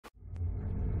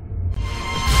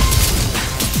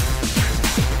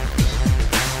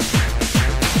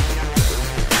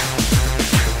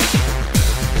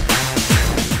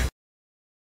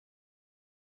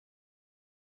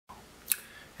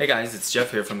Hey guys, it's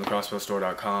Jeff here from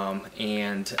Thecrossbowstore.com,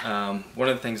 and one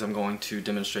of the things I'm going to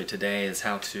demonstrate today is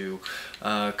how to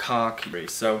cock.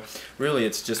 So really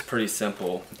it's just pretty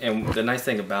simple, and the nice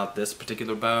thing about this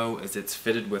particular bow is it's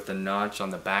fitted with a notch on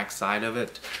the back side of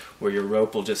it where your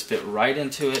rope will just fit right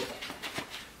into it.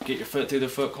 Get your foot through the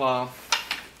foot claw,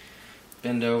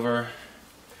 bend over,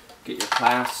 get your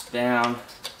clasp down,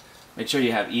 make sure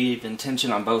you have even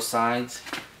tension on both sides,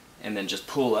 and then just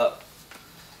pull up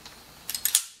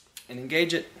and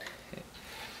engage it,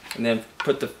 and then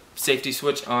put the safety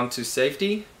switch onto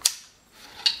safety,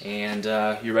 and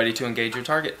you're ready to engage your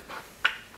target.